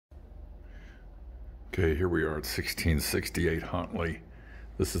Okay, here we are at 1668 Huntley.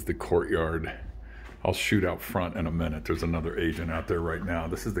 This is the courtyard. I'll shoot out front in a minute. There's another agent out there right now.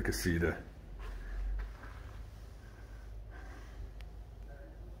 This is the casita.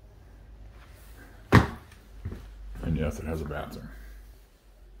 And yes, it has a bathroom.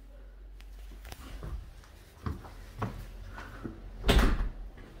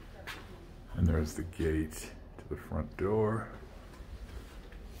 And there's the gate to the front door.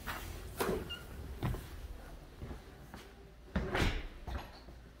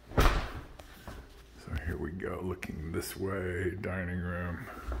 Here we go, looking this way, dining room.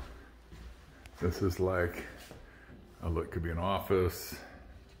 This is like, it could be an office,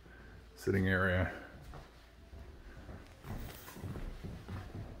 sitting area.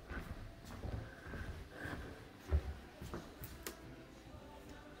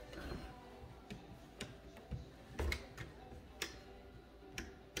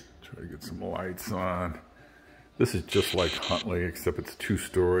 Try to get some lights on. This is just like Huntley, except it's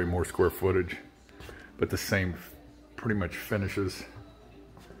 2-story, more square footage. But the same pretty much finishes.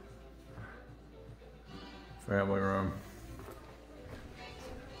 Family room.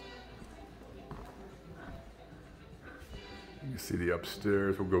 You can see the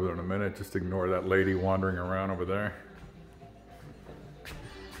upstairs. We'll go there in a minute. Just ignore that lady wandering around over there.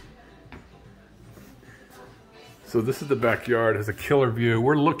 So this is the backyard. It has a killer view.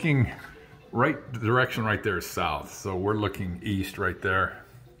 We're looking the direction right there is south. So we're looking east right there.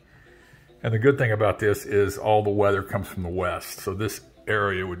 And the good thing about this is all the weather comes from the west. So this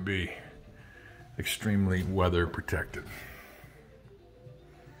area would be extremely weather protected.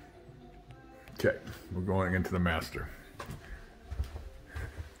 Okay, we're going into the master.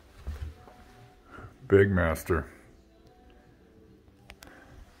 Big master.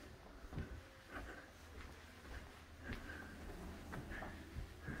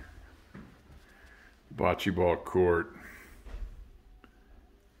 Bocce ball court.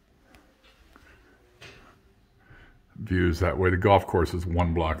 Views that way. The golf course is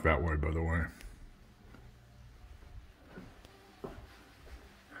 1 block that way, by the way.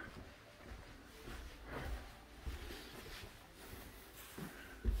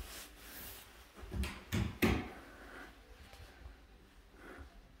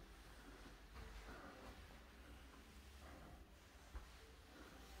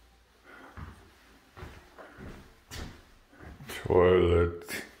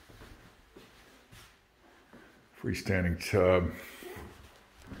 Toilet. Freestanding tub.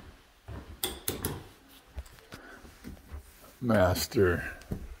 Master.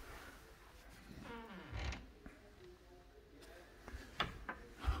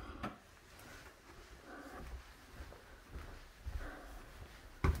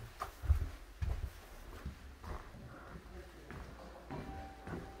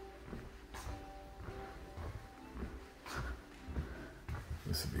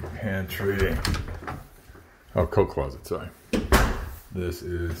 This would be pantry. Oh, coat closet, sorry. This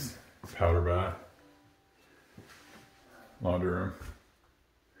is powder bath. Laundry room.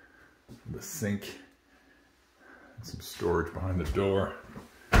 The sink. Some storage behind the door.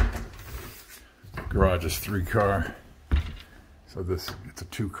 Garage is 3-car. So it's a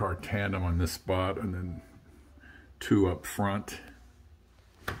 2-car tandem on this spot and then 2 up front.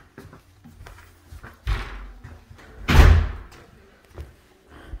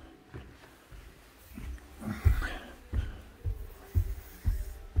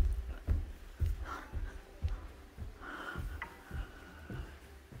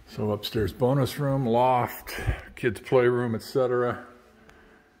 So upstairs bonus room, loft, kids playroom, etc.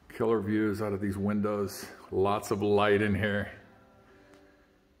 Killer views out of these windows. Lots of light in here.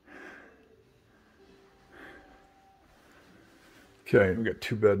 Okay, we got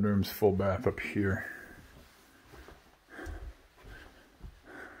 2 bedrooms, full bath up here.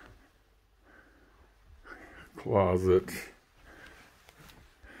 Closet.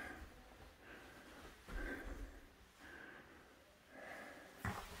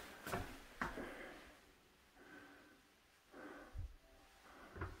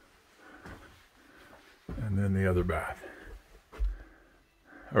 And then the other bath,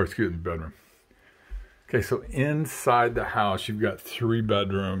 or excuse me, bedroom. Okay, so inside the house, you've got 3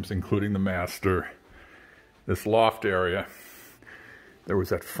 bedrooms, including the master. This loft area. There was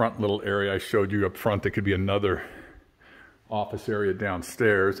that front little area I showed you up front. There could be another office area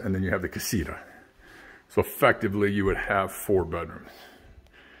downstairs, and then you have the casita. So effectively, you would have 4 bedrooms,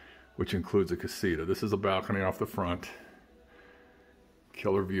 which includes a casita. This is a balcony off the front.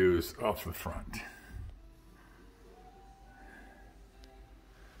 Killer views off the front.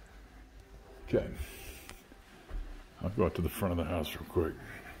 Okay, I'll go out to the front of the house real quick.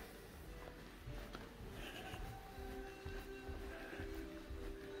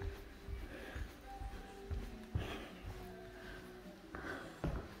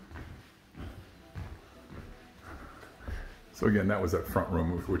 So again, that was that front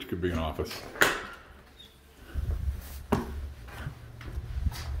room, which could be an office.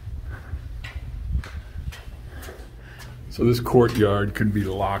 So this courtyard could be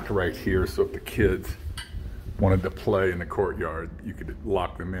locked right here, so if the kids wanted to play in the courtyard, you could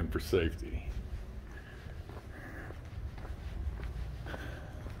lock them in for safety.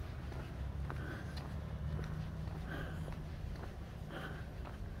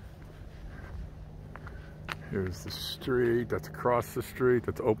 Here's the street, that's across the street,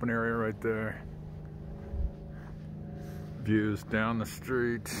 that's open area right there. Views down the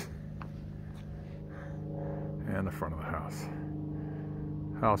street and the front of the house.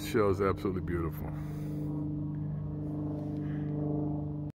 House shows absolutely beautiful.